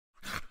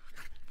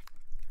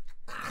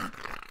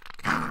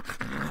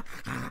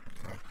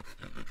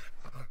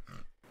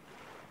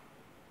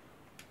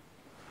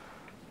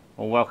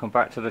Well, welcome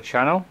back to the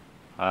channel.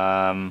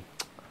 I'm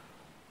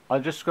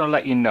just going to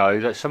let you know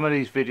that some of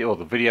these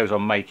videos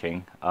I'm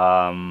making,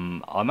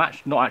 I'm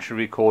not actually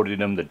recording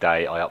them the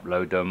day I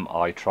upload them.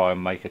 I try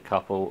and make a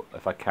couple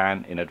if I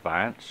can in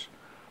advance,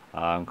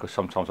 because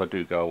sometimes I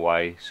do go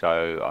away.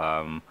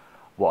 So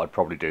what I'd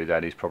probably do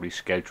then is probably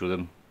schedule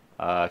them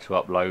to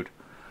upload.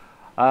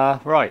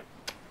 Right,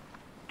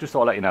 just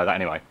thought I'd let you know that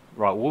anyway.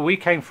 Right, well, we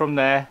came from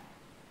there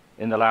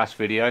in the last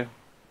video.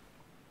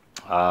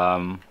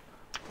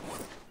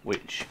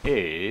 Which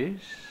is,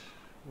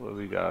 where are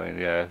we going?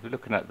 Yeah, we're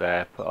looking at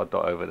there, put our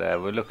dot over there.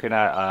 We're looking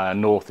at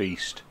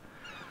northeast.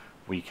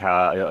 Is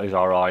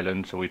our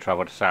island, so we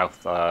travelled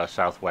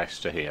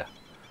southwest to here.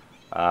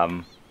 What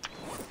I'm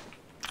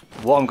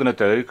going to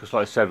do, because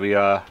like I said, we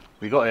got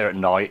here at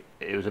night.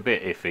 It was a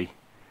bit iffy.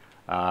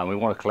 We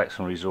want to collect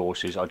some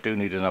resources. I do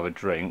need another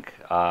drink.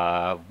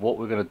 What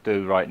we're going to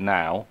do right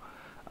now,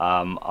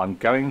 I'm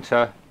going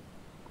to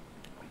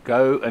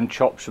go and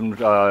chop some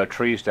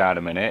trees down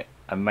a minute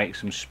and make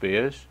some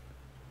spears.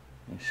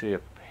 You see a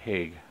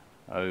pig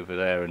over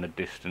there in the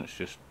distance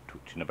just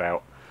twitching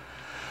about,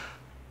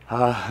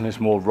 and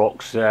there's more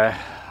rocks there.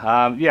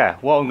 Yeah,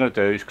 what I'm going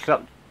to do is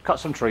cut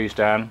some trees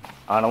down,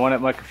 and I want to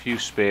make a few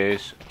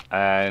spears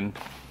and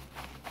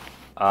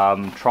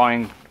try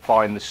and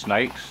find the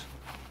snakes.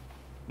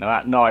 Now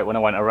at night when I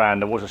went around,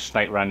 there was a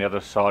snake around the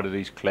other side of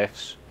these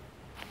cliffs.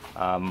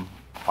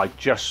 I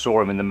just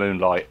saw him in the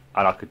moonlight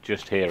and I could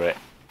just hear it.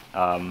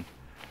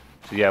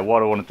 So yeah,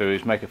 what I want to do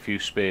is make a few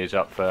spears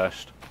up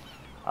first,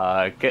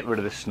 get rid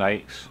of the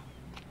snakes,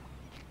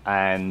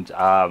 and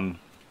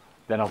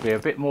then I'll be a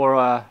bit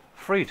more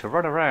free to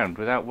run around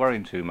without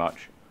worrying too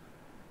much.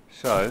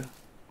 So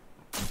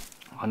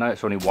I know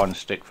it's only one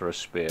stick for a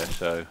spear,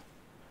 so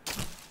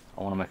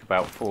I want to make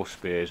about 4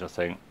 spears I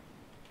think,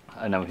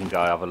 and then we can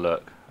go have a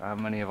look. How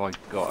many have I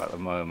got at the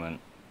moment?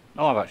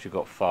 Oh, I've actually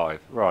got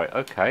 5. Right,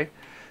 okay,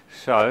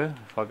 so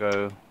if I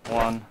go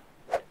 1,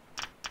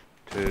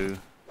 2,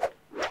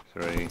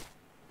 3,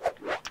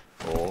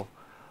 4.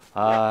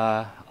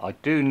 I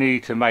do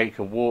need to make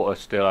a water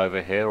still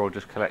over here, or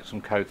just collect some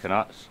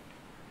coconuts.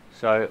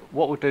 So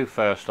what we'll do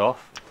first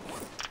off,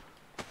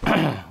 we'll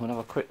have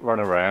a quick run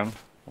around,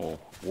 or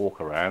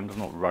walk around. I'm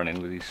not running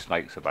with these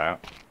snakes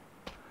about,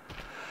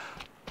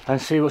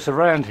 and see what's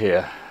around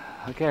here.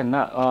 Again,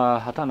 that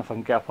I don't know if I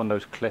can get up on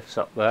those cliffs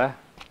up there.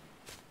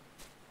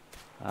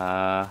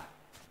 I'm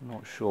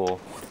not sure.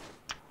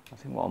 I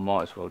think what I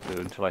might as well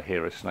do until I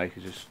hear a snake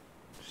is just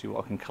see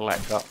what I can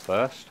collect up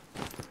first.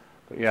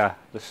 But yeah,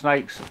 the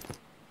snakes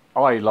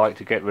I like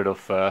to get rid of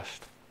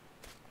first.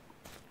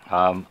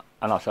 And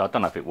like I said, I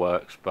don't know if it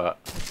works, but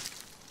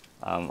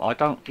I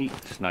don't eat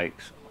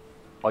snakes.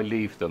 I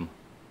leave them.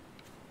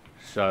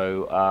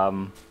 So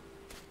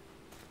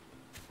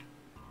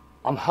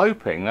I'm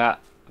hoping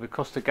that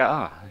because is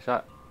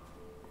that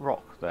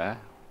rock there?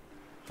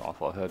 So I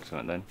thought I heard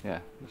something then. Yeah,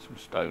 there's some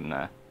stone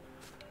there,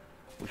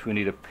 which we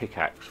need a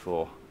pickaxe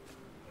for.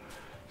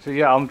 So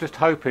yeah, I'm just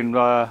hoping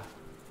there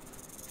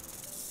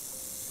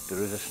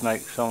is a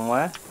snake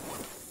somewhere.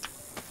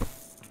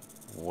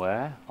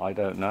 Where? I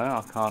don't know.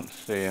 I can't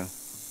see him.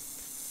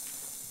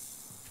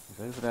 He's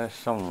over there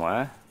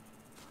somewhere.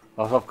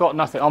 Oh, I've got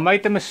nothing. I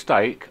made the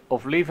mistake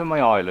of leaving my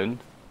island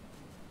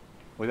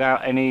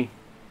without any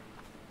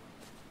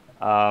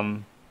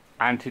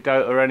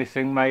antidote or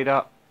anything made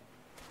up,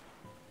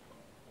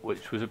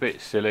 which was a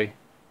bit silly.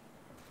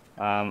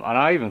 And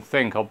I even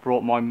think I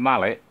brought my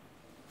mallet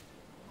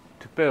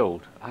to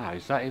build.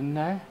 Is that in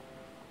there?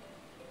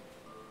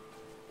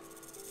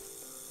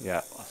 Yeah,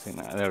 I think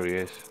that there he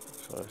is.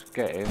 So let's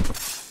get him.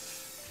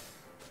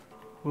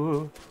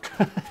 Woo.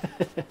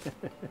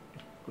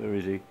 Where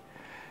is he?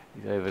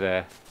 He's over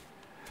there.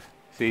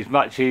 See, he's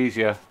much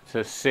easier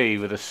to see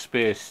with a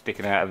spear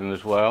sticking out of him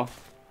as well.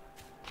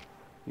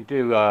 You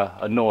do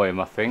annoy him,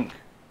 I think,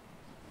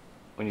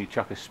 when you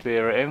chuck a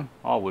spear at him.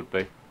 I would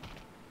be.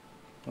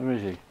 Where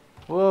is he?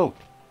 Whoa!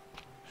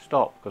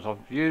 Stop, because I'm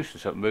used to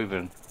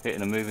something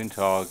hitting a moving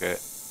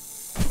target.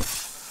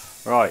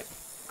 Right,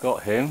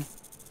 got him.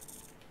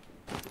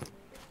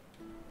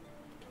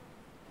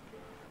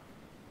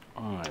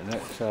 Alright,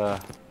 let's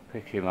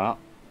pick him up.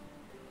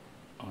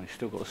 Oh, he's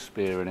still got a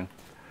spear in him.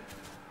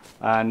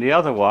 And the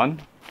other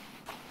one,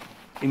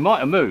 he might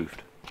have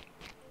moved.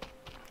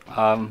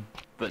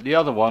 But the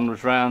other one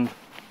was round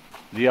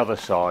the other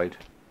side.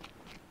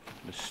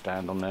 Just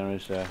stand on there,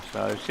 is there?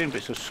 So I've seen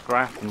bits of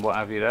scrap and what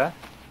have you there.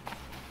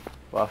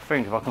 But I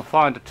think if I can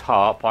find a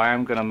tarp, I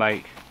am going to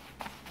make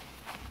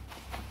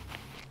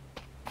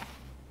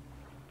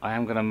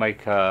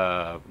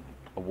a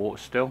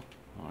water still.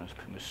 Let's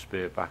pick my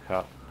spear back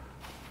up,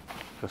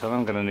 because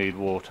I'm going to need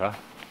water.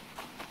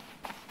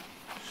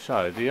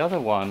 So the other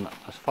one,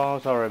 as far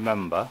as I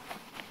remember,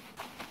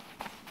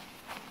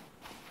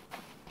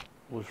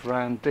 was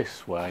round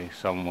this way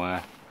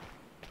somewhere.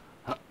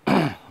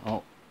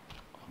 Oh,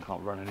 I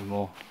can't run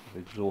anymore.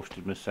 I've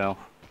exhausted myself.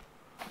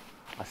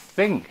 I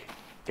think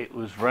it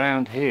was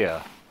round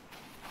here.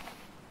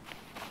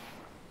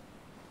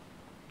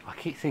 I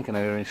keep thinking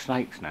they're in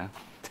snakes now.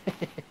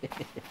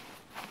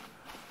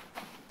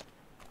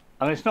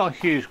 I mean, it's not a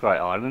huge great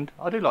island.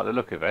 I do like the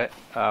look of it.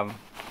 Like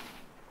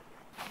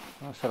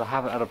I said, I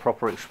haven't had a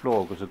proper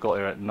explore because I got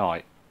here at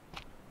night.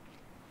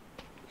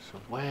 So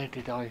where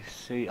did I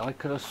see? I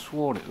could have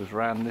sworn it was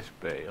around this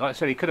bit. Like I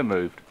said, he could have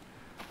moved.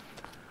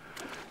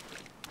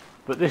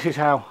 But this is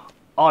how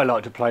I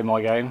like to play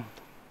my game.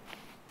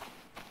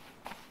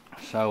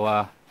 So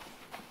I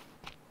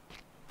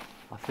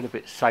feel a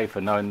bit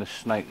safer knowing the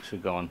snakes are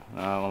gone.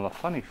 I have a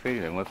funny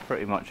feeling we're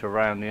pretty much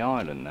around the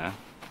island now.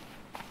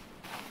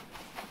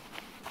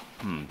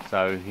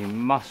 So he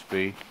must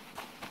be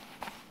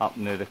up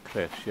near the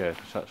cliffs, yeah,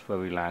 because that's where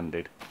we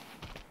landed.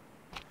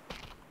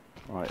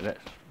 Right,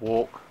 let's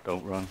walk,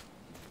 don't run.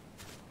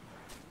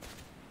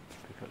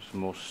 Pick up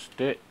some more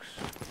sticks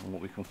and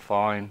what we can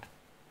find.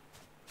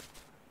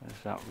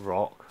 There's that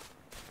rock.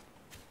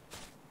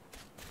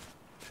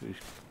 So he's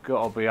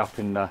got to be up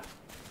in the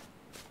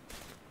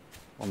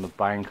on the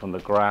bank, on the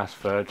grass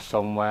verge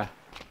somewhere.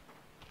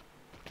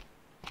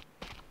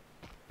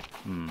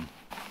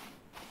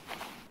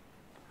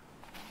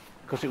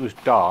 Because it was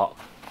dark,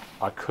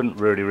 I couldn't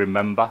really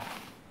remember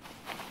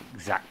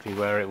exactly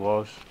where it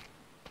was.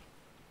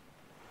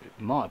 It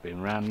might have been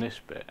around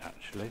this bit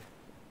actually.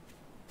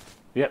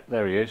 Yep,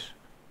 there he is.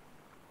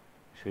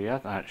 So he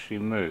hasn't actually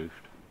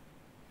moved.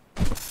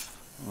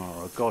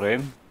 Oh, I got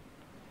him.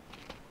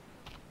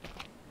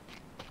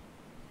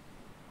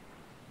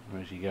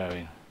 Where's he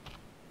going?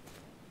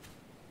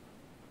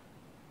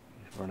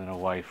 He's running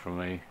away from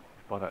me.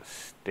 He's by that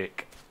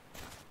stick.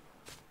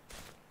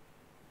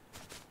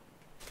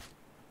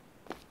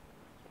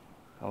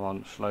 Come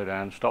on, slow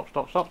down. Stop,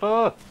 stop, stop.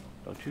 Oh,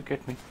 don't you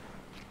get me.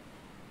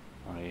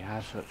 Oh, he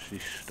has actually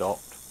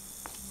stopped.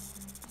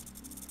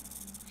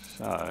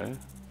 So,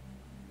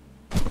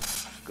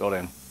 got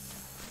him.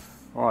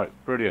 Right,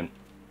 brilliant.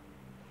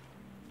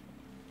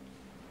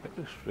 Pick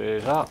the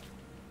spears up.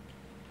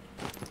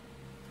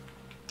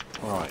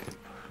 Right,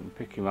 can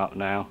pick him up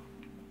now.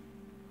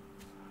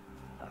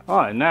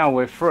 Right, now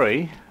we're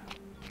free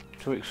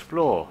to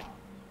explore.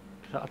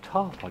 Is that a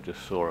tarp I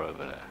just saw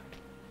over there?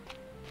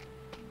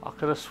 I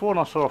could have sworn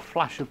I saw a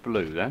flash of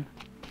blue then.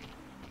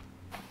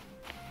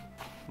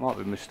 Might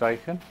be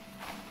mistaken.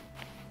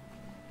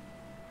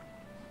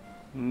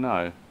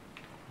 No.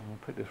 I'll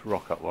pick this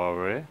rock up while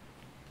we're here.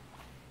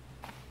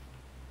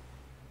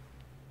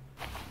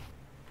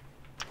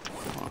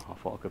 Oh, I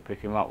thought I could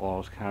pick him up while I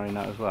was carrying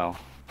that as well.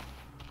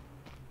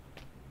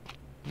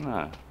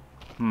 No.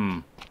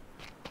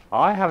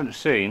 I haven't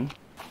seen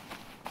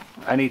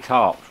any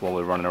tarps while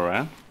we're running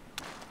around.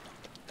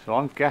 So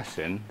I'm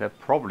guessing they're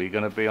probably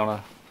going to be on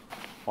a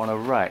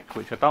wreck,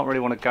 which I don't really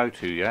want to go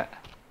to yet.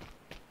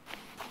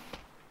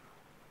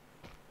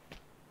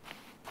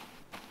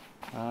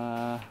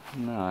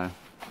 No.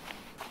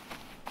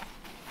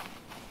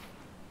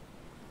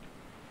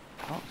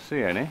 Can't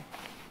see any.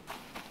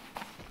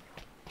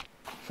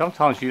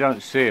 Sometimes you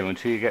don't see them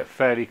until you get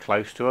fairly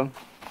close to them.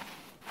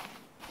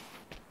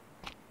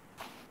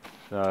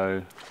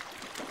 So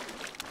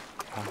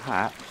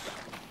perhaps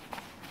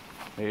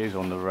it is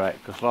on the wreck,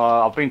 because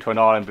I've been to an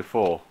island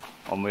before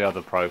on the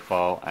other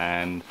profile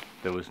and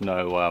there was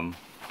no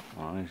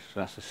oh,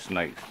 that's the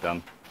snake's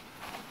done.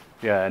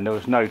 Yeah, and there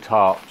was no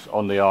tarps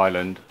on the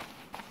island,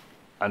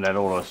 and then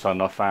all of a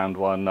sudden I found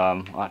one.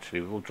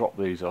 Actually, we'll drop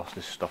this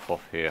stuff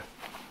off here.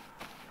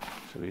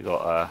 So we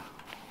got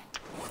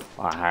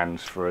our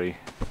hands free.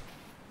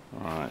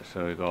 Alright,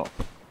 so we've got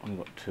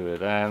two of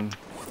them.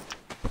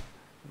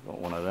 We've got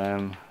one of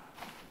them.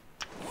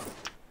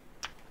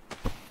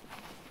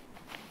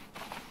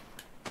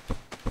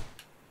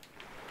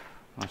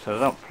 So I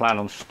don't plan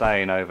on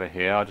staying over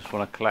here. I just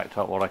want to collect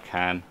up what I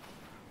can.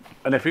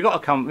 And if we've got to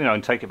come, you know,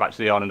 and take it back to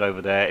the island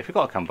over there, if we've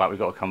got to come back, we've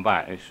got to come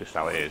back. It's just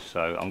how it is.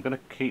 So I'm going to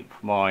keep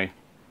my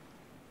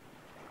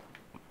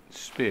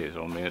spears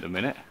on me at the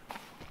minute.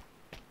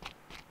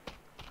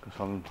 Because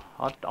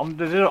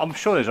I'm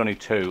sure there's only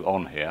two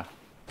on here.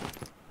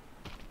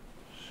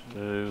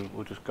 So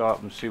we'll just go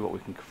up and see what we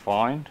can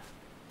find.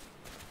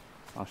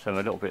 I'm a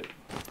little bit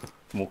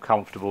more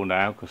comfortable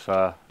now because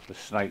the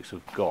snakes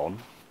have gone.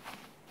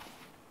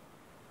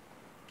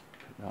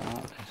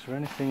 Is there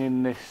anything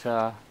in this?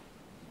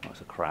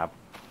 That's a crab.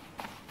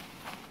 Is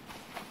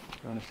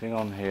there anything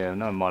on here?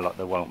 No, my luck,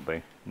 there won't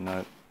be.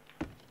 No.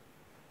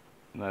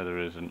 No, there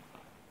isn't.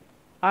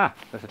 Ah,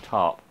 there's a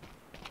tarp.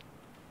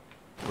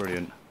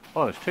 Brilliant.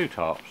 Oh, there's two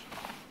tarps.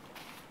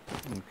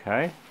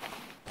 Okay.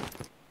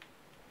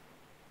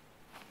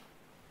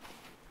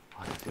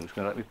 I didn't think it was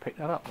going to let me pick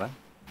that up then.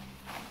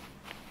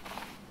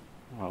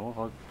 Right, what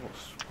have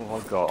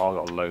I got? Oh,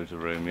 I've got loads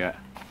of room yet.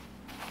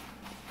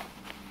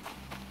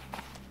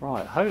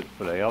 Right,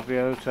 hopefully I'll be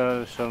able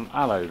to some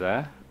aloe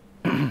there.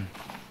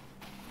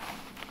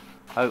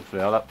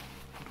 Hopefully I'll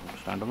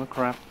stand on the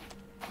crab.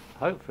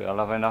 Hopefully I'll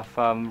have enough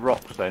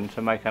rocks then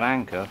to make an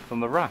anchor from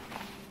the raft.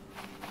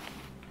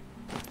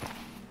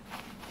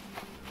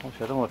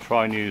 Obviously I don't want to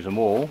try and use them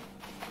all.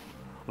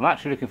 I'm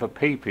actually looking for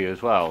Pipi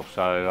as well,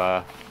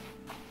 so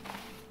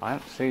I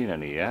haven't seen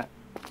any yet.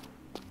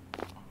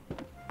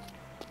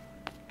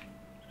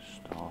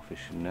 Starfish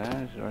fish in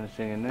there. Is there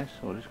anything in this?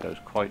 Oh, this goes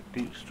quite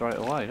deep straight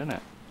away, doesn't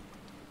it?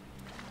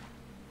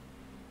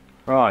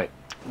 Right,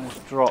 let's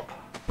drop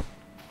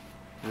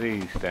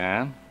these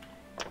down.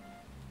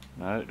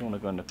 No, don't want to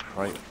go in the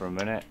crate for a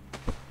minute.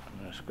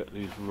 Let's get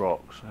these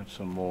rocks. I had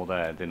some more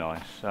there, didn't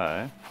I?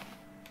 So,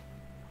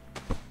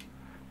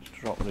 let's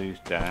drop these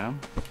down.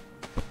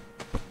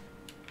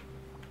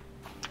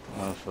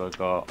 Also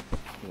got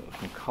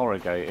some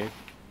corrugated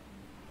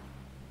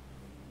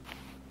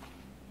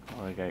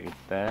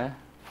there,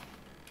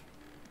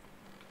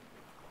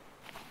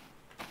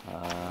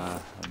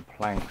 and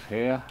planks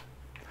here.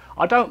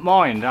 I don't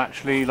mind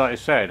actually, like I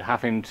said,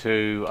 having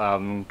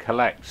to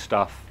collect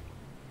stuff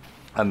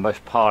and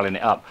just piling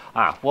it up.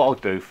 What I'll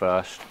do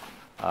first,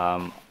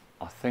 I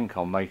think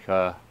I'll make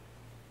a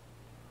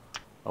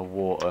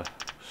water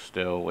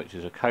still, which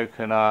is a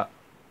coconut.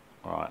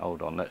 Alright,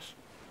 hold on, let's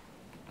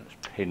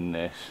pin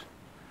this.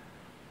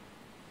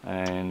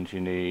 And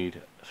you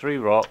need 3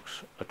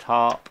 rocks, a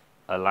tarp,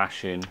 a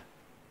lashing,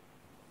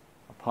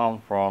 a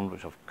palm frond,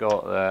 which I've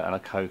got there, and a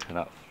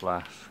coconut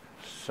flask.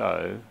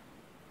 So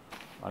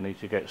I need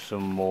to get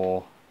some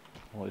more.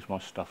 What is my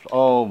stuff?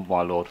 Oh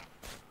my lord,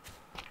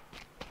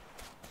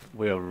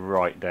 we are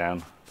right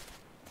down.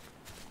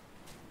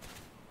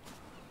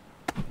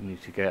 I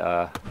need to get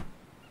a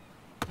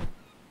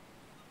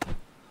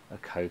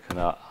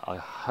coconut. I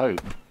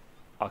hope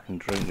I can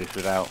drink this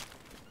without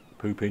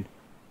pooping.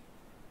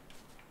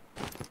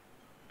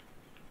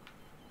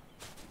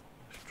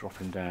 Just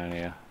dropping down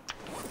here,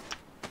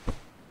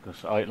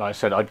 because like I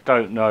said, I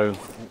don't know.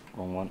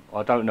 Wrong one.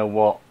 I don't know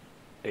what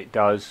it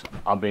does.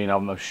 I mean,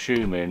 I'm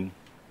assuming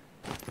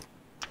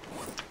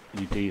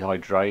you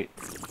dehydrate.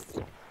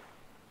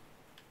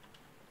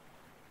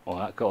 Well,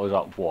 that got us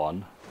up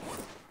 1.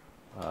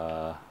 Where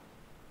are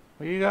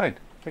you going?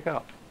 Pick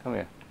up. Come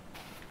here.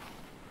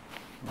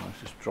 Well,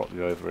 let's just drop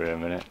you over here a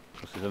minute,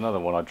 because there's another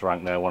one I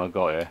drank there when I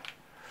got here.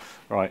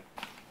 Right.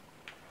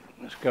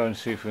 Let's go and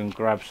see if we can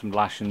grab some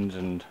lashings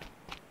and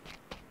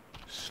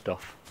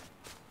stuff.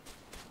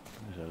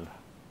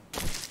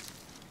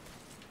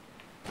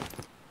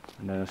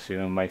 And then let's see if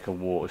we can make a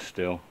water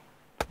still.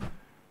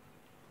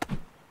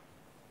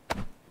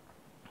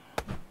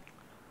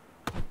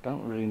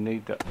 Don't really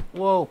need that.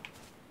 Whoa!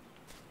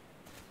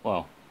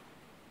 Well,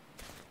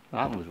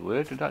 that was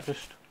weird. Did that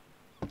just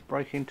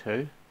break in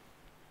two?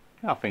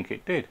 Yeah, I think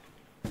it did.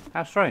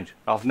 How strange.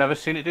 I've never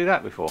seen it do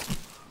that before.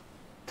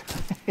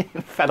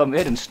 It fell on my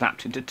head and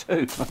snapped into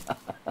 2.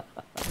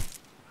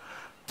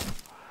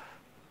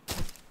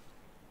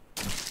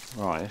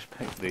 Right, let's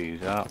pick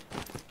these up.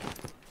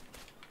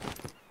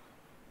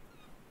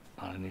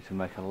 I need to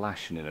make a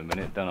lashing in a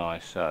minute, don't I?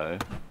 So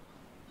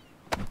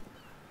I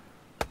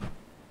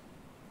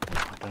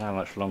don't know how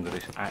much longer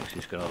this axe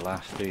is going to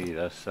last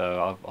either.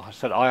 So I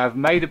said I have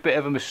made a bit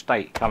of a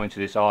mistake coming to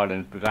this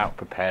island without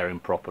preparing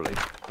properly.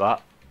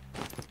 But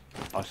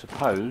I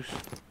suppose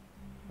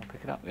I'll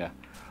pick it up. Yeah,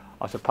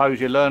 I suppose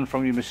you learn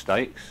from your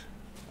mistakes,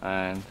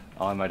 and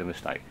I made a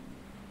mistake.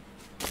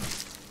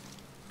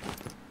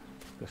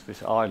 Because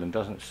this island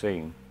doesn't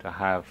seem to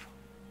have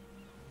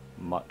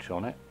much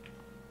on it.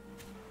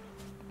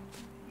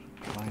 There's a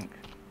plank,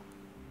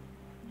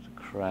 there's a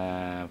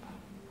crab.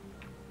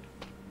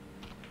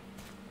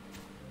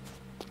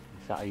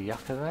 Is that a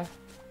yucca there?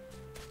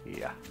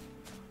 Yeah.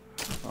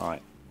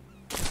 Right.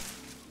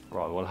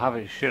 Right, we'll have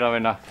it, should have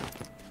enough,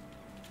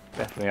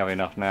 definitely have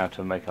enough now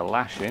to make a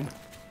lashing.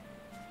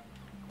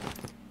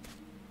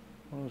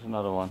 What was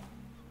another one?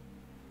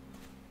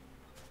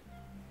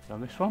 Did I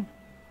miss one?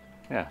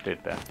 Yeah, I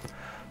did there.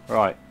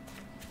 Right,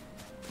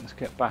 let's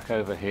get back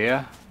over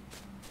here.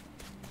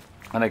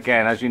 And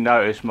again, as you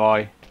notice,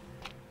 my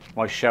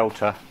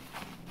shelter,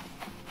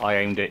 I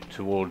aimed it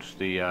towards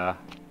the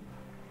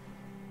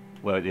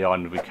where the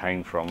island we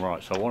came from.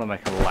 Right, so I want to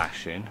make a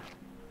lashing.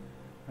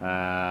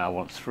 I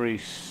want 3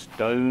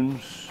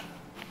 stones,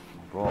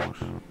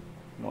 rocks,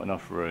 not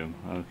enough room.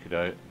 Okie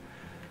doke.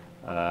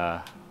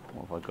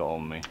 What have I got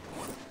on me?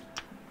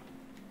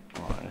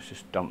 Right, let's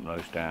just dump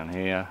those down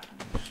here.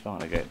 It's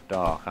starting to get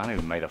dark. I haven't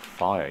even made a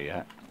fire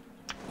yet.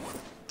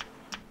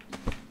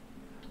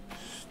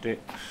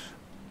 Sticks.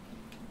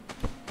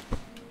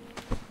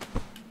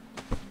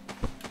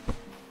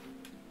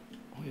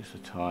 What is the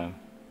time?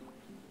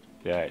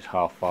 Yeah, it's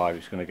 5:30.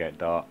 It's going to get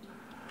dark.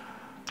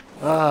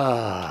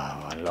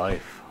 Ah, my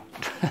life.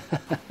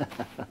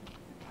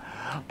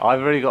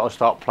 I've really got to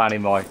start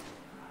planning my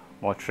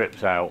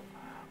trips out.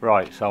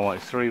 Right, so I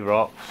wanted 3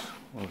 rocks.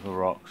 Where's the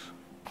rocks?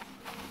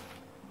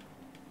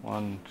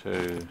 1,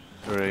 2,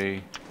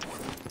 3.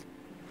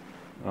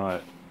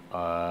 Right,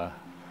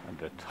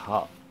 and a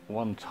tarp,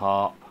 1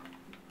 tarp.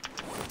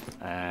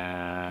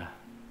 Where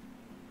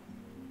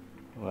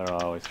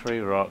are we? 3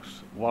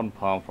 rocks, 1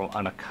 palm frond,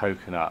 and a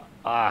coconut.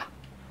 Ah!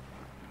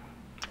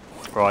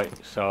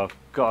 Right, so I've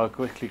got to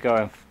quickly go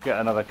and get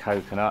another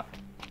coconut.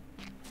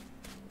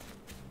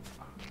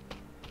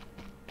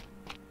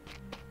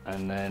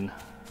 And then,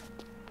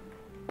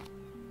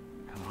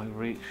 can I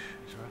reach?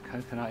 Is there a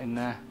coconut in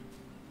there?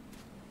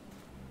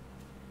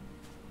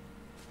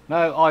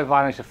 No, I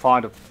managed to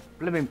find a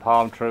blooming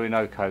palm tree with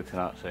no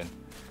coconuts in.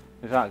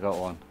 Has that got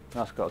one?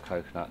 That's got a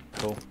coconut.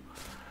 Cool.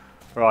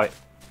 Right.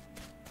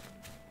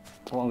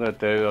 What I'm going to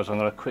do is I'm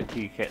going to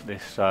quickly get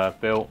this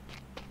built.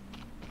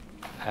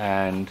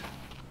 And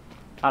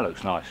that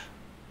looks nice.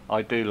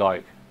 I do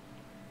like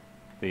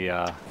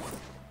the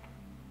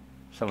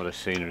some of the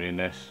scenery in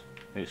this.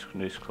 It's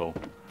cool.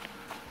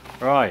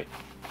 Right.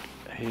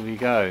 Here we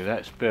go.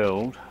 Let's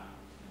build.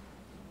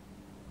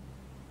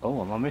 Oh,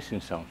 am I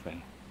missing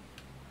something?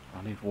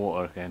 I need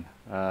water again.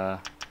 Oh,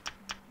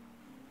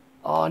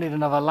 I need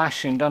another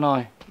lashing, don't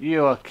I?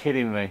 You are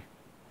kidding me.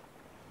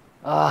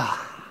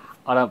 Ah,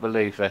 I don't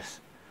believe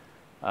this.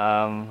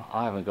 I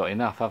haven't got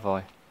enough, have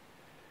I?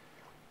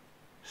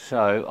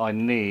 So I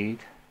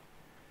need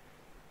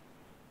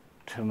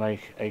to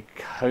make a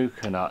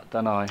coconut,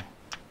 don't I?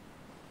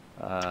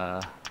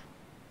 I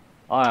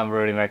am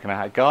really making a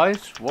hat.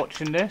 Guys,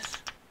 watching this,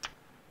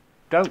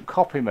 don't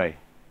copy me.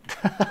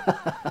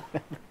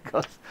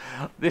 Because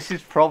this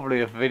is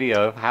probably a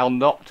video of how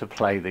not to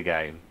play the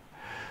game.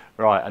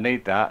 Right, I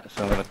need that,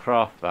 so I'm going to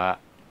craft that,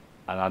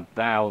 and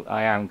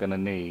I am going to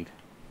need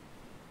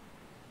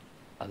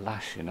a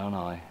lashing, aren't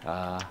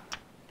I?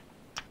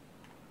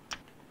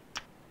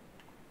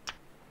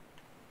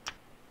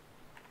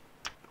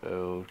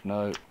 Build,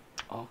 no,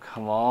 oh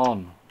come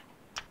on.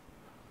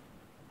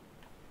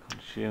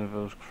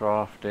 Consumables,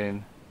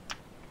 crafting.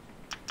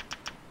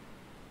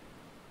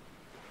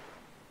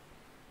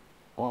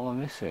 What am I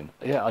missing?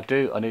 Yeah, I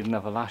do. I need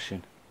another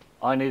lashing.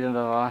 I need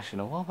another lashing.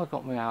 Oh, what have I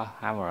got my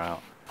hammer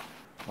out?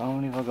 How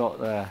many have I got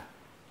there?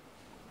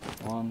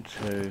 1,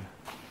 2.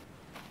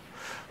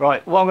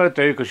 Right, what I'm going to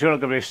do, because you're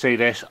not going to be able to see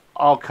this,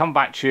 I'll come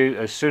back to you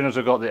as soon as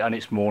I've got it, and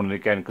it's morning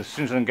again, because as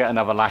soon as I can get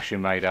another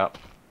lashing made up,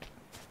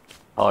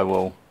 I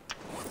will.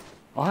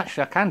 Oh,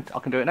 actually, I can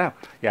do it now.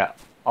 Yeah,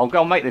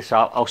 I'll make this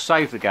up, I'll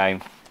save the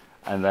game,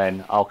 and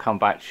then I'll come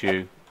back to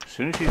you as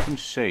soon as you can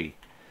see.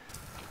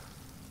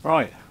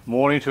 Right,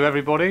 morning to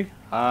everybody.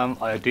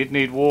 I did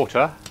need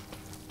water,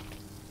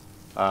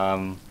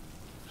 so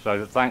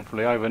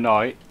thankfully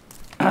overnight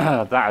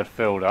that had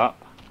filled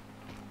up.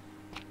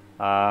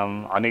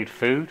 I need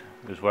food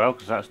as well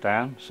because that's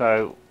down.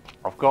 So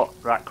I've got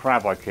that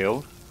crab I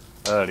killed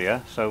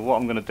earlier. So what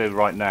I'm going to do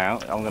right now,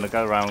 I'm going to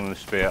go around with the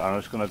spear and I'm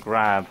just going to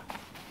grab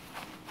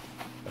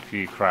a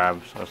few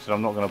crabs. I said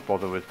I'm not going to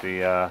bother with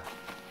the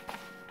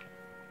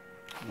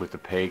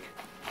pig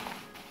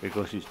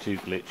because it's too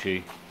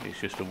glitchy. It's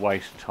just a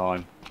waste of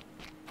time.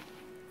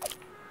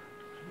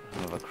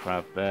 Another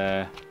crab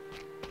there.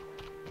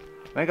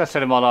 I think I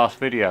said in my last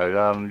video,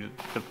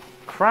 the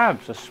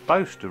crabs are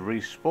supposed to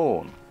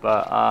respawn,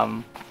 but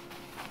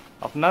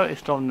I've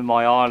noticed on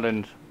my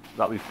island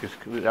that we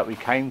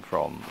came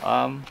from,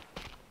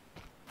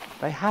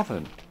 they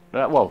haven't.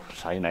 Well,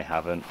 saying they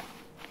haven't.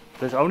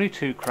 There's only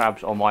 2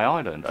 crabs on my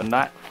island, and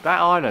that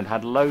island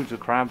had loads of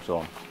crabs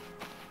on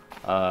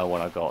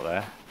when I got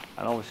there.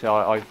 And obviously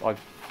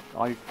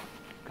I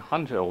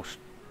hunted or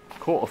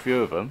caught a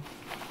few of them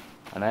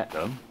and ate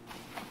them,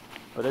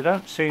 but they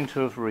don't seem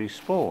to have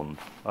respawned.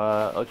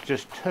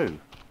 Just 2.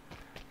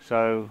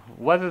 So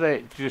whether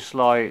they just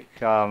like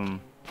I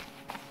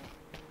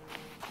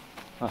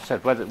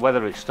said,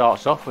 whether it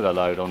starts off with a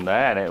load on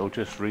there and it will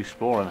just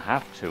respawn and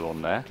have 2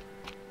 on there,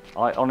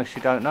 I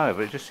honestly don't know.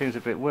 But it just seems a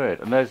bit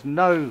weird. And there's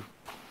no,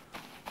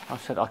 I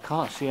said I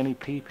can't see any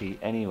Pipi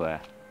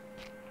anywhere.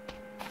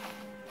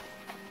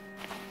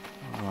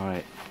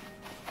 Alright,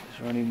 is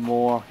there any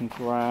more I can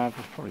grab?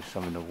 There's probably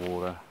some in the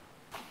water.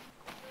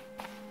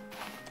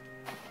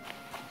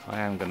 I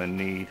am going to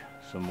need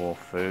some more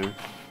food.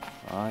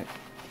 Alright,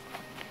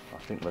 I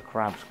think the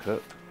crab's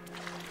cooked.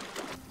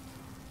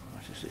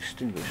 Let's just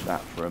extinguish that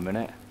for a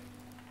minute.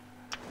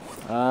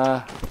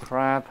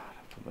 Crab,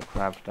 put the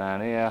crabs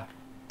down here.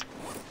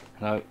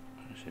 No,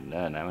 it's in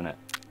there now, isn't it?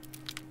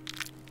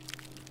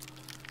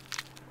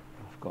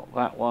 I've got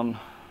that one.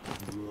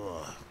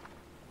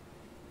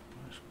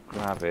 Let's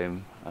grab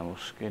him and we'll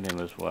skin him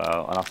as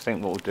well. And I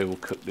think what we'll do, we'll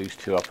cook these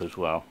 2 up as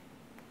well.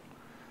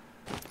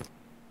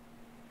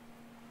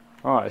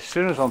 Alright, as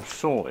soon as I'm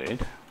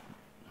sorted,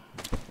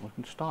 we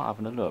can start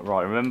having a look.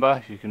 Right,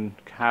 remember, you can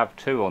have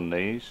 2 on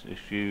these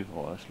if you...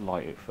 Well, let's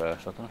light it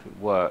first. I don't know if it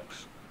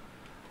works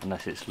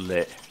unless it's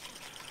lit.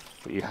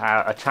 But you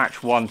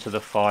attach 1 to the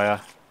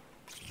fire.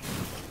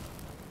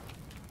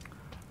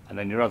 And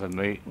then your other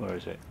meat, where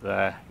is it?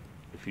 There.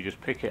 If you just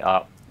pick it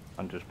up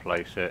and just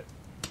place it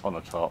on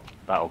the top,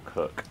 that'll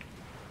cook.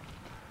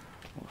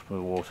 What's my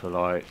water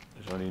like?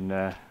 Is there any in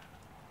there?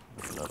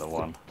 There's another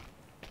one.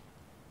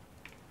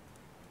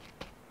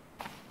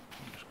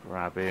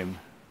 Grab him,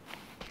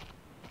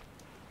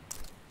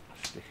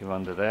 stick him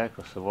under there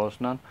because there was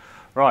none.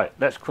 Right,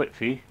 let's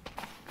quickly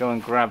go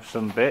and grab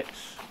some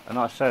bits. And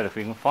like I said, if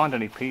we can find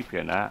any Pipi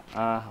in that,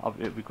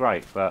 it'd be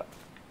great, but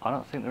I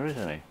don't think there is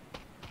any.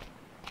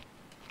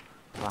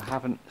 I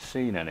haven't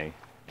seen any.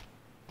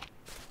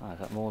 Oh, is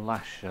that more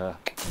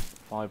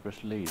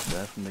fibrous leaves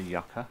there from the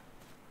yucca?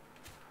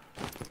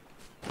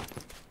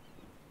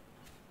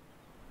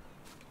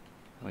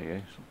 There you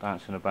go,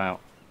 dancing about.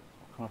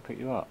 Can I pick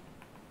you up?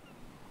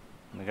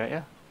 Can I get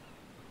you?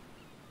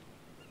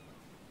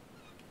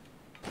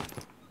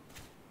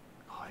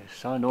 Oh, it's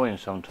so annoying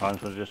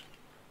sometimes when they're just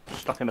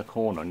stuck in a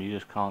corner and you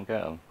just can't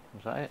get them.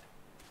 Was that it?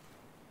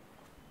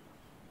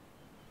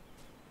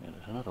 Yeah,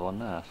 there's another one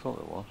there. I thought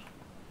there was.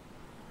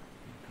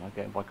 Can I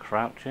get him by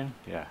crouching?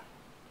 Yeah.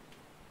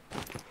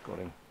 Got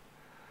him.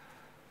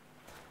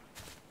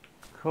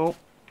 Cool.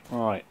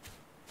 Right.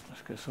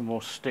 Let's get some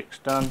more sticks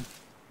done.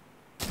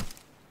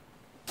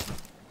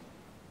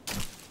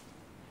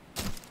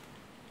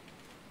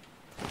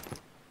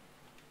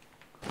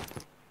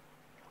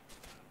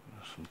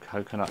 Some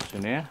coconuts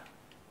in here.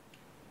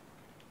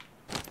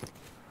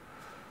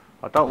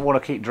 I don't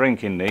want to keep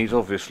drinking these,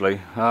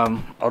 obviously.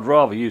 I'd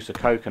rather use the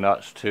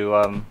coconuts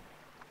to,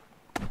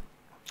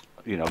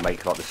 you know,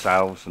 make like the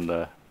salves and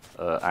the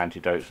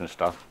antidotes and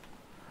stuff.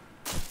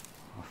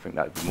 I think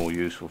that would be more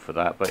useful for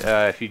that. But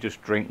if you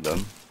just drink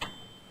them,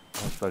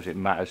 I suppose it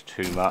matters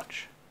too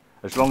much.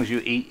 As long as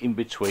you eat in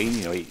between,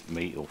 you know, eat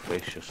meat or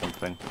fish or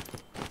something.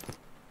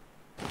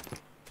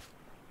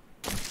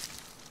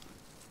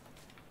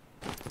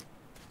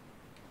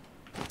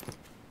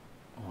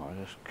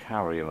 Just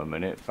carry him a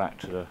minute back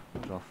to the...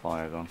 Where's our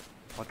fire gone?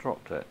 I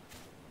dropped it.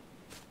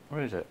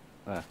 Where is it?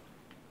 There.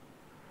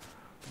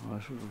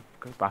 Let's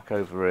go back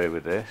over here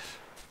with this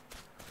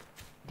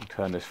and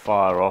turn this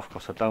fire off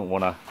because I don't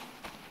want to...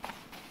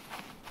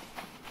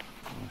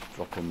 Let's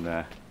drop him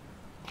there.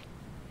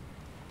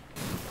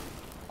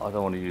 I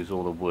don't want to use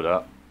all the wood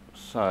up.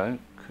 So,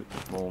 cook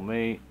small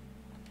meat.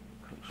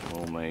 Cook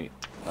small meat.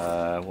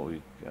 What we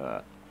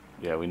got?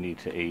 Yeah, we need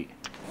to eat.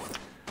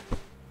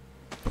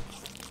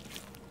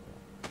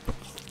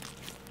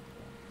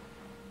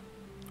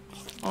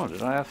 Oh,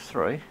 did I have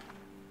 3?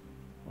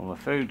 Well, my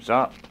food's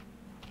up.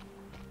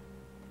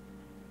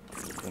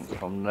 Drink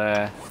from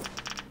there.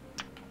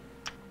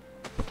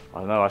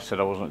 I know I said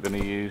I wasn't going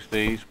to use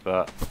these,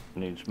 but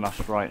needs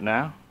must right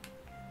now.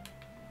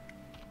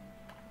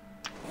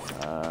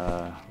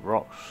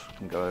 Rocks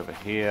can go over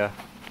here.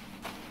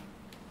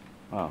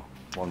 Oh,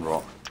 1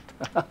 rock.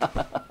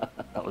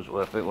 That was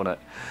worth it, wasn't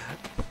it?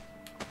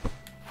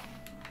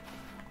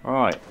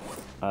 Right.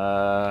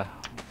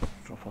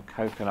 Drop our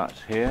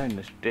coconuts here in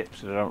this dip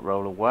so they don't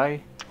roll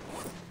away.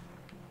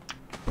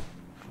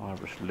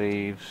 Fibrous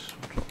leaves,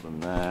 drop them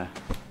there.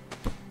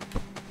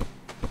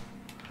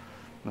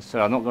 As I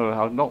said, I'm not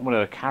going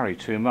to carry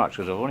too much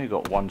because I've only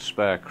got 1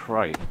 spare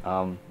crate.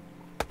 Mind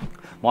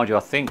you,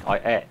 I think I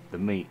ate the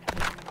meat,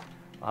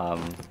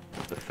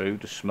 the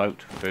food, the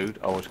smoked food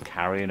I was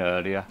carrying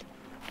earlier.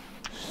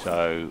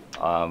 So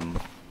I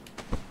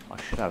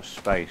should have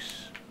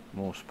space,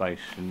 more space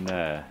in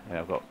there.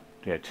 Yeah, I've got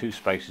 2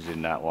 spaces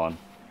in that one,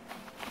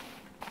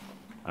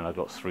 and I've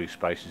got 3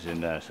 spaces in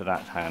there, so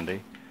that's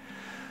handy.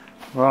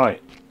 Right,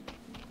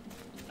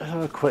 let's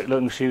have a quick look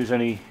and see if there's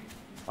any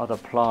other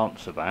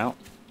plants about.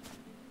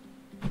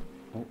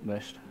 Oh,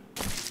 missed.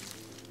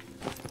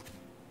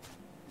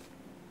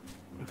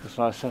 Because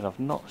like I said, I've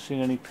not seen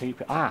any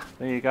Pipi. Ah,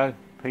 there you go,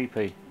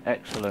 Pipi,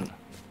 excellent.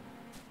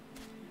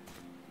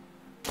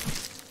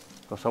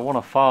 Because I want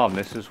to farm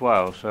this as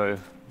well, so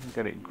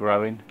get it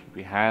growing, it'd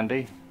be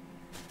handy.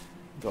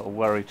 Got to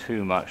worry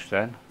too much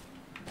then.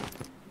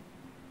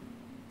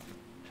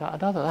 Is that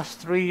another? That's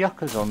 3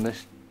 yuccas on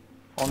this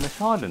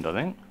island, I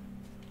think.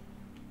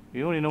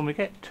 You only normally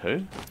get 2.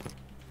 Is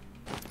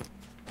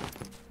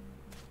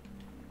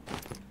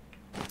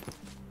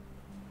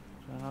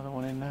there another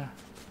one in there?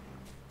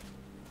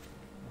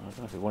 I don't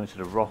know if it went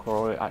into the rock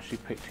or it actually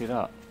picked it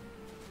up.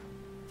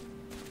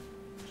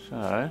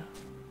 So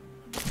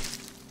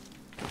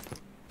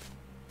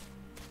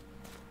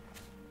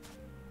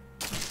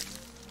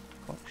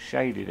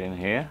shaded in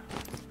here,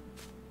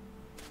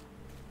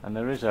 and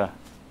there is a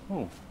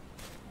oh,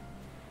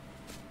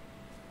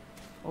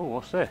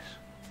 what's this?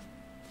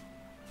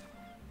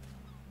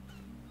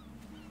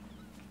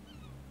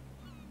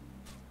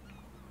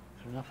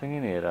 There's nothing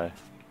in here though.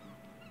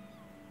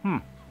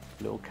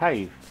 Little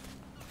cave.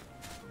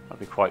 That'd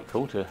be quite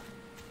cool to,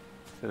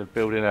 instead of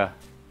building a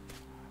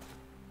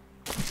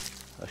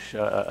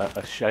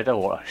shed, or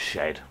what, a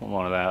shed, what am I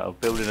on about, or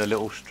building a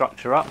little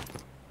structure up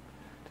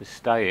to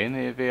stay in,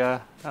 it'd be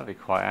that'd be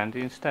quite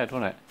handy instead,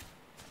 wouldn't it?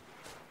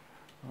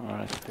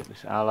 Alright, let's pick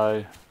this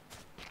aloe.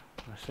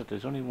 I said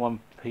there's only 1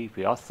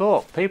 Pipi. I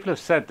thought people have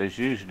said there's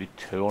usually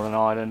 2 on an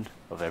island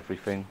of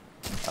everything,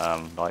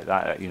 like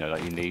that, you know,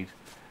 that you need.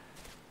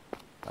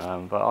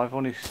 But I've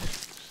only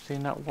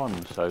seen that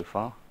 1 so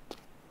far.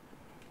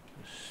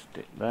 Just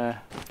stick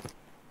there.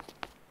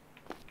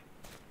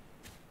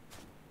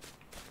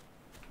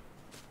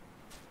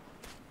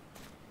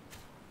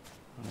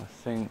 And I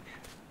think,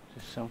 is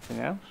this something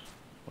else?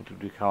 Or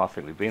did we come? I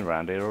think we've been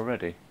around here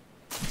already.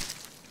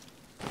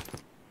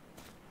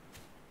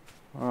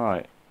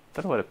 Right,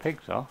 don't know where the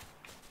pigs are.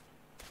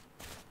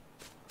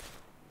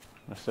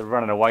 Unless they're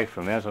running away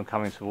from me as I'm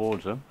coming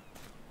towards them.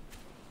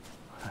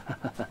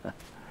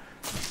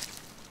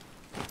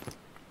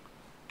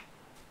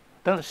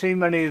 Don't see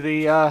many of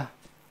the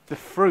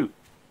fruit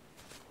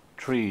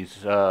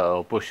trees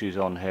or bushes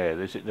on here.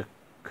 Is it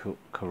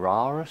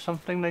Carrara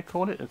something they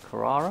call it, a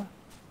Carrara.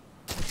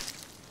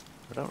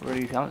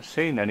 Haven't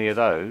seen any of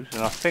those,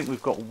 and I think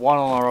we've got one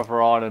on our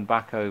other island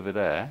back over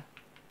there.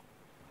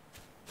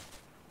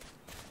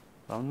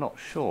 I'm not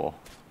sure.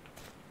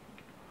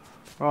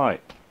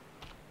 Right,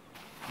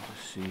 there's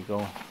a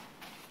seagull.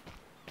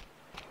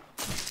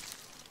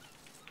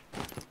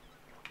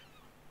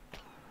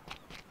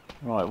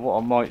 Right, what I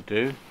might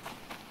do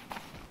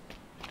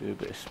a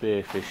bit of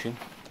spear fishing.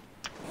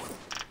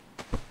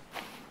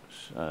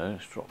 So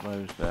let's drop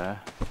those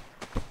there.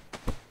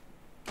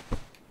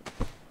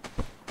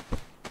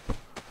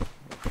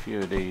 A few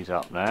of these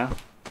up now.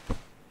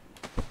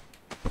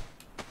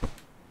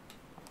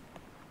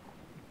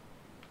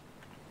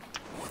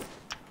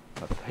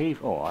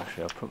 Oh,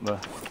 actually, I'll put my,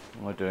 what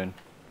am I doing?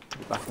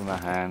 Put it back in my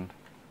hand,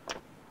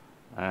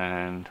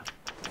 and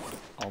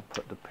I'll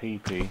put the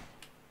Pipi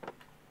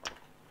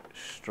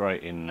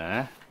straight in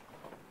there.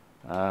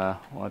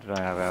 What did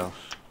I have else?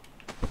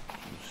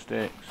 Some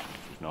sticks,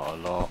 which is not a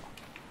lot,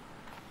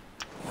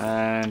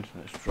 and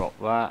let's drop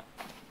that.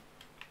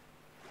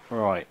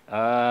 Right,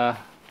 I've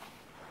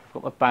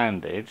got my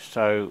bandage.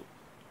 So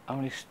how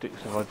many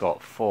sticks have I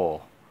got?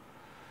 4.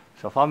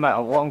 So if I'm at,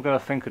 what I'm going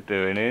to think of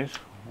doing is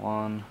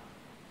 1,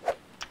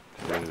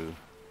 2, what am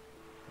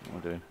I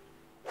doing?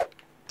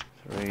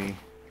 3,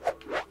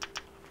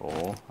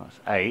 4, that's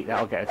 8.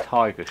 That'll get a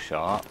tiger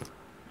shark.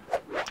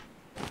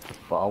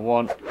 But I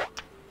want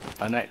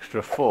an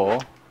extra 4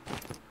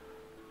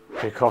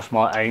 because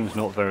my aim's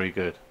not very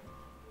good.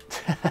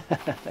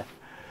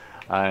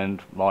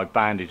 And my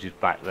bandage is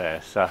back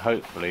there, so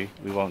hopefully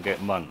we won't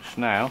get munched.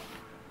 Now,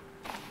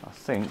 I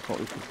think what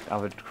we could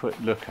have a quick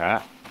look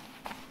at.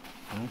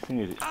 The only thing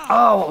is,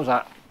 oh, what was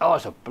that? Oh,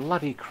 it's a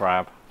bloody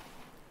crab.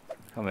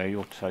 Come here,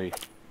 you'll see.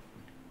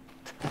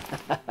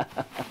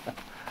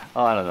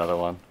 Oh, and another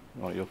one.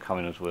 Right, you're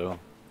coming as well.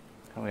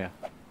 Come here.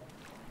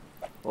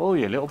 Oh,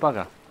 you little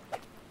bugger.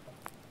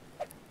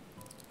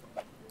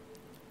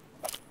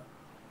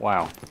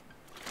 Wow.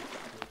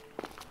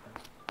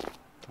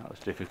 That was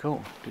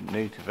difficult. Didn't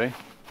need to be.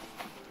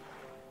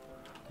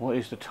 What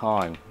is the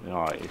time?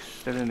 Right, it's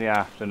still in the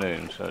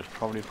afternoon, so it's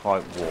probably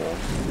quite warm.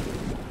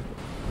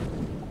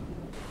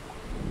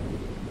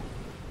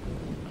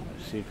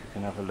 See if we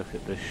can have a look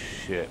at this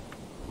ship.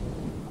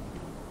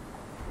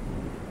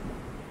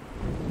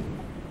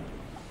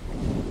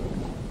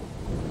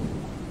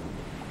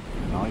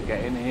 Can I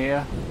get in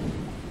here?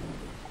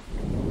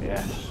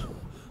 Yes.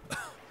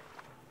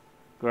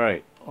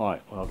 Great.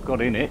 Right, well, I've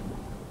got in it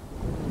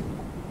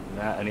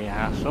without any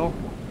hassle.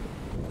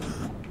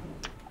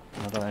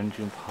 Another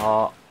engine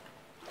part.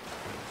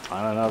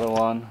 And another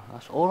one.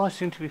 That's all I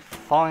seem to be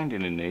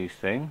finding in these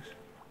things. Is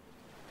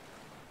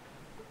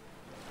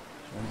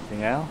there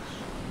anything else?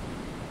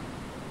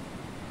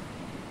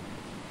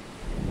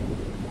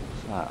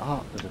 What's that?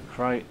 Oh, there's a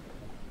crate.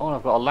 Oh,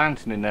 I've got a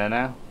lantern in there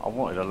now. I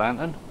wanted a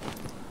lantern.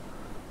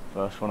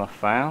 First one I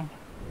found.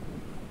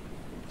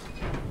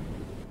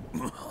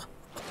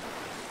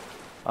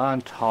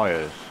 And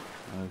tyres.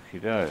 Okie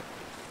doke.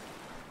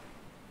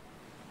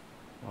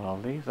 Well, I'll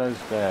leave those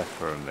there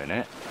for a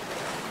minute.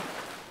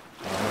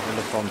 I'll have a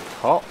look on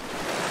top.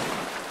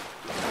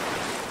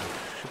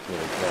 Should be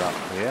able to get up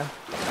here.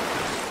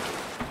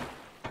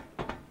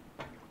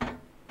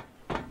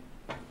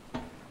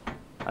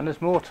 And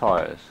there's more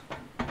tyres.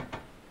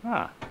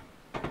 Ah.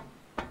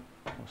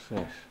 What's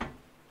this?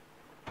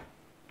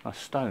 That's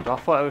stones. I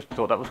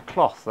thought that was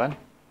cloth then.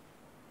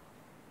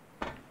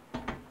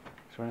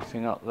 Is there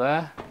anything up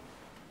there?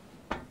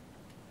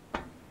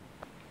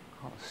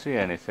 Can't see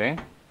anything.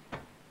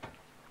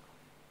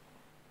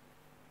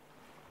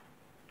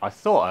 I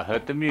thought I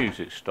heard the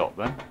music stop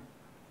then,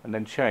 and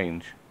then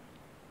change.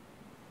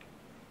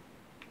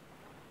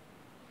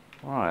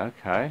 Right,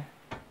 okay.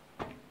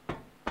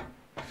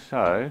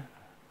 So,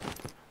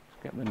 let's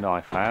get my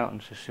knife out and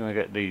just see if I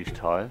get these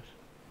tyres.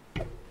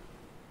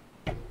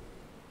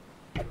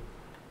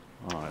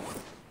 Right.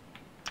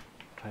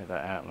 Take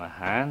that out of my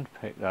hand,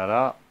 pick that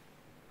up.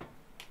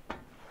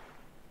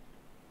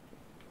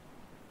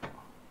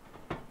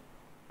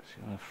 See,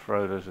 I'm going to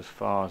throw those as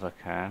far as I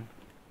can.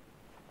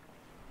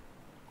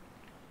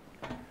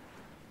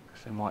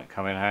 They might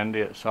come in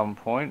handy at some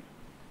point.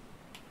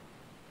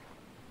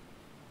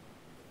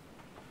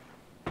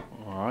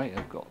 Alright,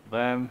 I've got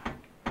them.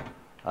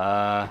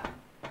 Don't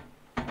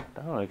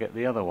know where to get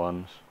the other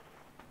ones.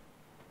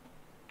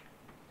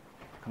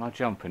 Can I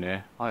jump in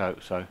here? I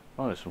hope so.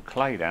 Oh, there's some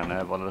clay down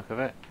there by the look of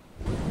it.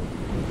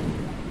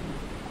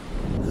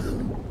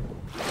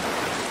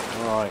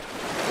 Alright,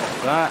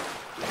 got that.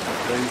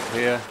 These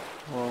here.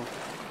 Well,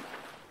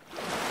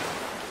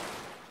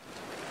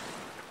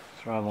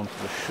 throw them onto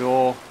the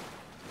shore.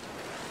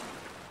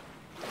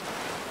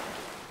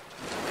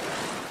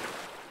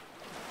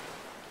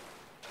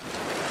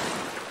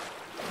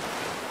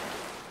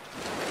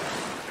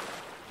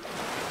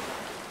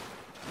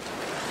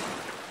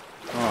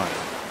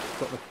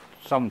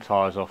 Some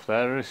tyres off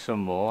there. There is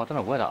some more. I don't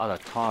know where that other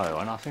tyre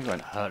went. I think it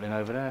went hurtling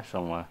over there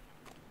somewhere.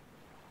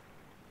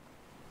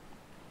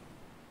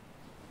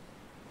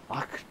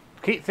 I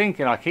keep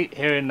thinking, I keep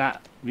hearing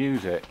that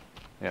music.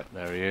 Yep,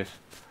 there he is.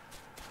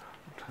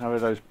 Carry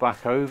those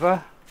back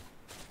over.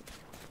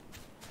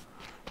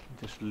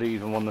 Just leave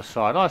them on the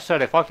side. Like I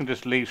said, if I can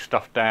just leave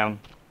stuff down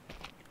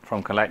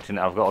from collecting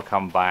it, I've got to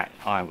come back.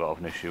 I haven't got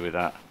an issue with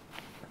that.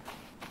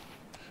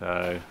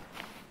 So,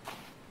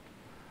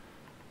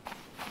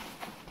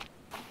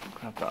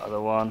 grab that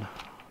other one.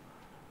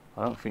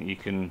 I don't think you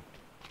can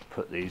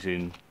put these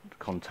in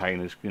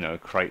containers, you know,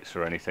 crates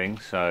or anything,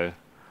 so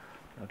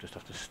I'll just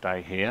have to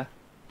stay here.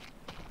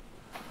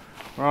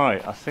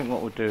 Right, I think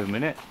what we'll do in a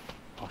minute,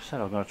 I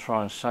said I'm going to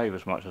try and save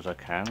as much as I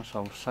can,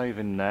 so I'm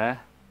saving there.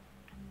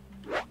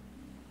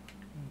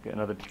 Get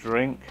another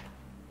drink.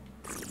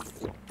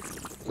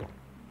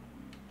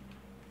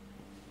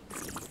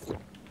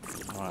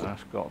 Right,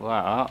 that's got that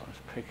up. Let's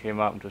pick him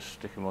up and just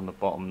stick him on the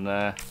bottom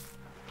there.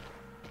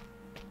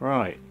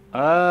 Right,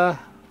 I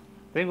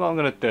think what I'm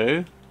going to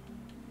do,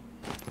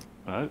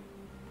 no,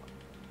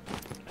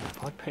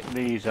 if I pick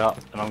these up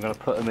and I'm going to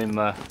put them in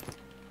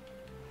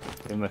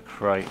my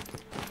crate.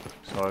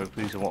 So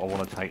these are what I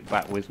want to take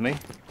back with me.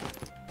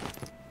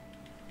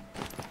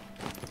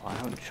 I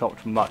haven't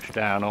chopped much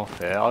down off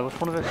here. I was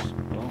one of this.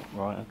 Oh,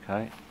 right,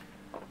 okay.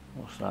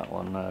 What's that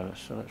one now?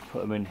 So let's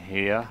put them in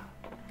here.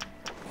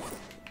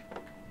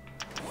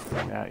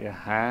 Get out your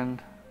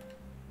hand.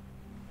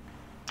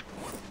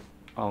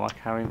 Oh, am I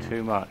carrying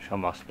too much? I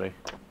must be.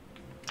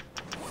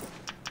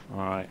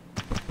 Alright.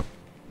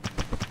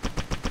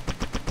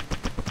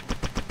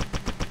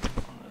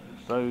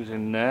 There's those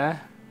in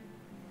there.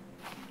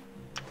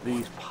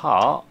 These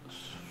parts,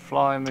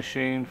 flying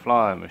machine.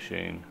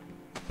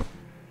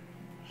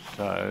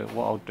 So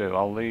what I'll do,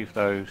 I'll leave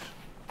those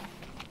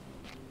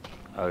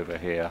over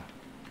here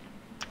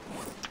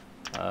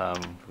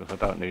because I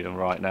don't need them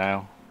right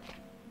now.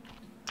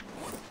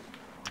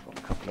 Got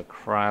a couple of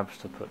crabs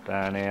to put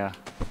down here.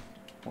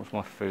 What's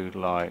my food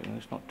like?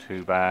 It's not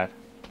too bad.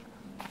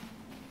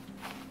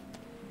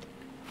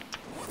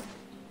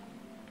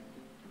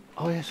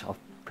 Oh yes, I've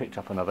picked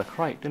up another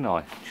crate, didn't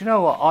I? Do you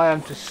know what? I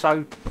am just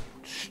so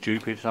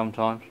stupid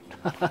sometimes.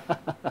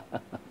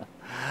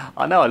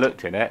 I know I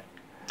looked in it.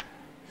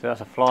 So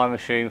that's a flying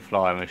machine.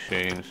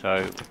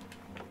 So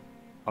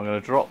I'm going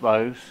to drop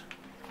those.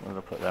 I'm going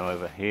to put them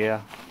over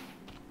here.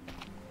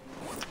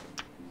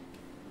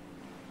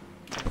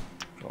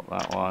 Drop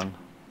that one.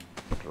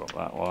 Drop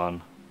that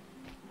one.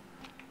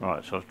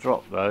 Right, so I've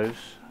dropped those.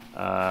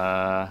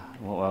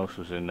 What else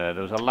was in there?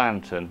 There was a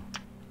lantern,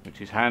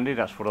 which is handy.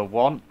 That's what I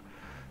want.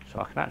 So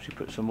I can actually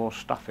put some more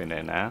stuff in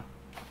there now.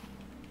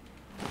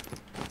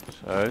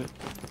 So,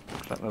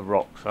 collect the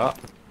rocks up.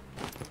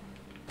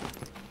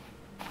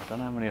 I don't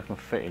know how many I can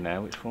fit in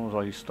there. Which ones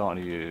are you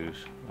starting to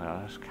use?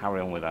 Let's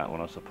carry on with that one,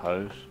 I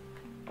suppose.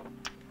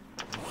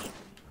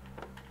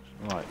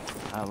 Right,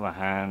 out of my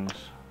hands.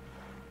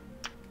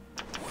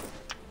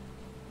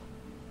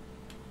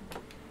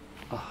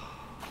 Oh,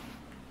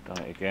 done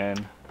it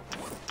again.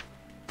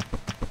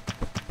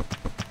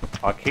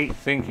 I keep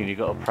thinking you've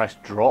got to press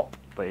drop,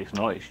 but it's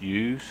not, it's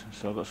use.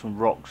 So I've got some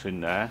rocks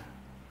in there.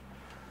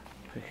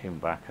 Pick him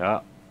back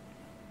up.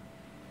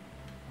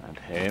 And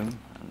him.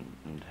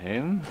 And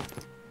him.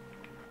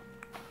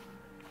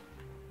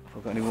 Have I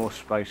got any more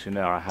space in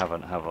there? I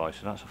haven't, have I?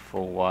 So that's a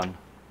full one.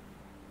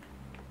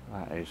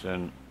 That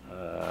isn't.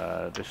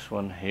 This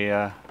one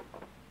here.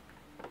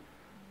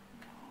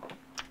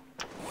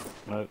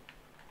 Nope.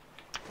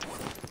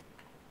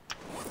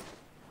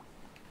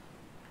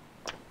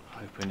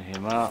 Open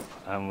him up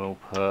and we'll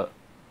put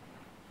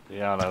the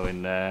yellow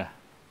in there.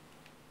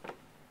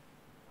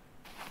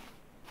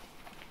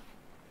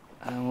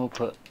 And we'll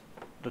put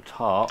the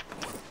tarp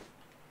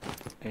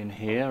in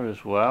here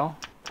as well.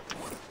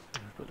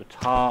 Put the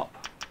tarp,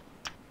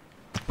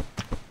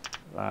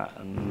 that,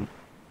 and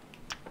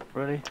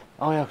really?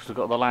 Oh yeah, because I've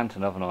got the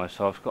lantern, haven't I?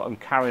 So I've got him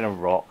carrying a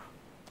rock.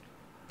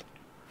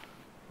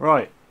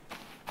 Right.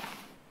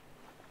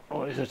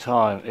 What is the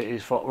time? It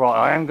is for, right.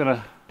 I am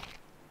gonna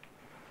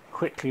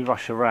quickly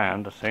rush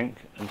around, I think,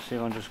 and see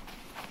if I can just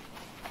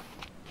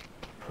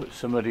put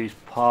some of these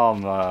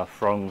palm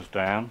fronds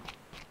down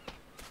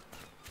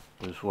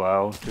as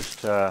well, just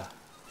to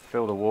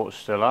fill the water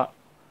still up.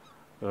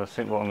 But I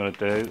think what I'm going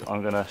to do,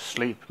 I'm going to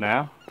sleep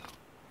now,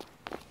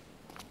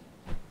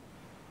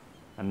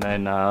 and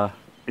then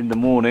in the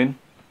morning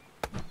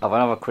have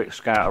another quick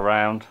scout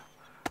around,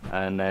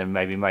 and then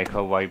maybe make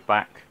our way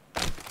back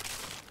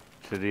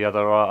to the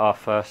other our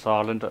first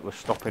island that we're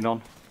stopping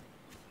on.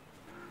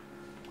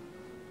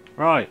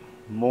 Right,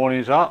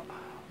 morning's up,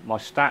 my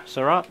stats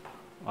are up,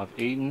 I've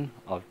eaten,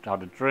 I've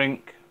had a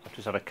drink, I've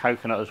just had a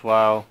coconut as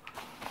well.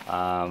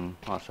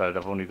 Like I said,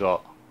 I've only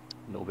got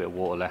a little bit of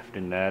water left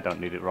in there, don't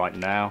need it right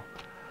now.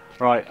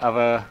 Right, have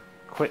a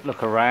quick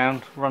look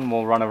around,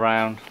 run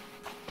around,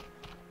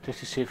 just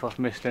to see if I've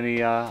missed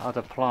any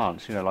other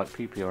plants, you know, like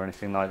Pipi or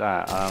anything like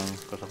that,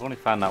 because I've only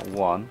found that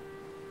one.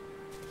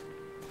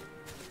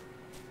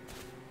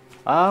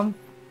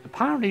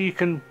 Apparently you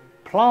can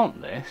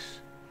plant this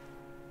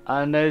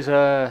and there's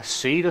a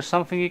seed or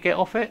something you get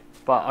off it,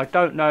 but I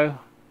don't know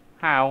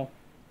how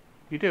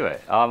you do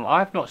it.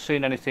 I've not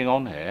seen anything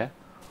on here.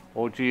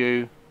 Or do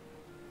you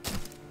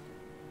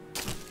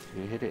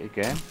hit it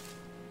again?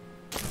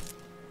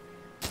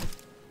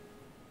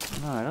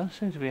 No, it doesn't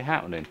seem to be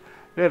happening.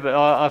 Yeah, but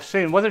I've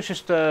seen, whether it's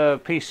just a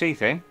PC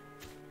thing,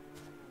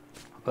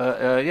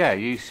 but yeah,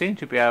 you seem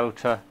to be able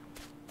to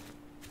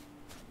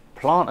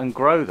plant and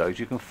grow those.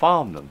 You can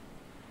farm them,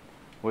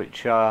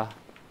 which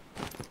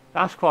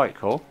that's quite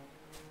cool.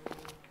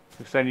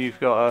 Because then you've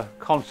got a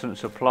constant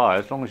supply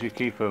as long as you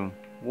keep them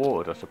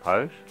watered, I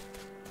suppose.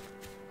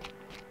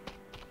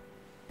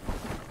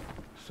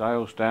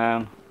 Sails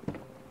down.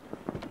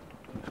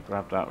 Let's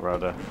grab that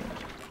rudder.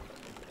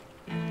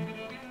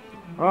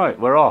 Right,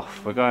 we're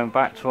off. We're going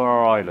back to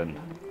our island.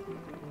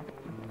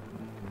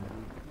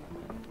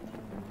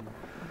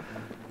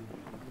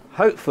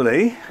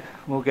 Hopefully,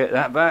 we'll get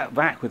that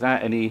back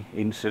without any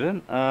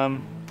incident.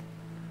 And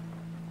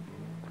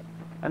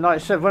like I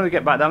said, when we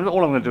get back down,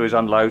 all I'm going to do is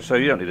unload, so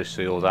you don't need to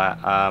see all that.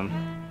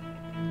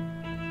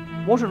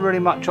 Wasn't really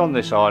much on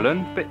this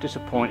island, bit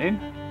disappointing.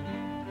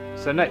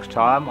 So next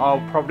time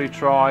I'll probably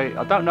try,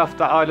 I don't know if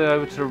that island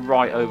over to the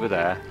right over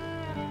there.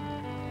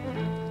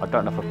 I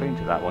don't know if I've been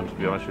to that one, to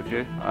be honest with you.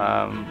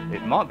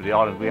 It might be the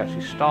island we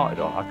actually started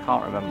on, I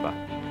can't remember.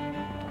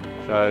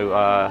 So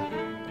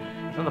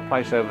there's another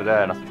place over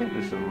there, and I think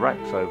there's some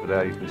wrecks over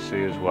there you can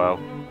see as well.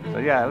 So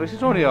yeah, this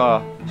is only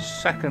our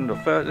second or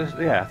third,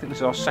 yeah, I think this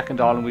is our second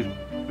island we've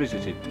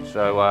visited.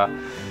 So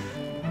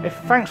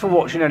thanks for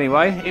watching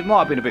anyway. It might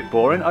have been a bit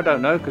boring, I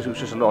don't know, because it was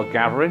just a lot of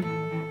gathering.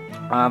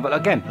 But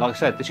again, like I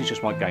said, this is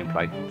just my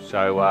gameplay.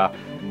 So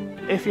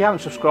if you haven't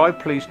subscribed,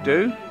 please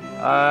do.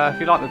 If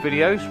you like the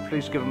videos,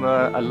 please give them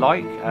a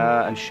like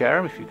and share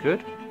them if you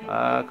could,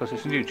 because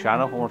it's a new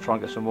channel. I want to try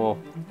and get some more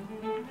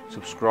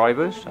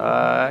subscribers.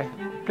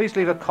 Please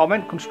leave a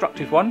comment,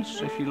 constructive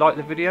ones, if you like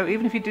the video.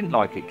 Even if you didn't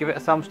like it, give it a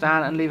thumbs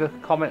down and leave a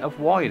comment of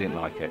why you didn't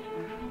like it.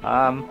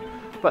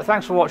 But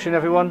thanks for watching,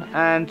 everyone,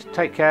 and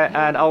take care,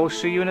 and I will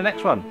see you in the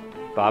next one.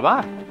 Bye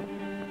bye.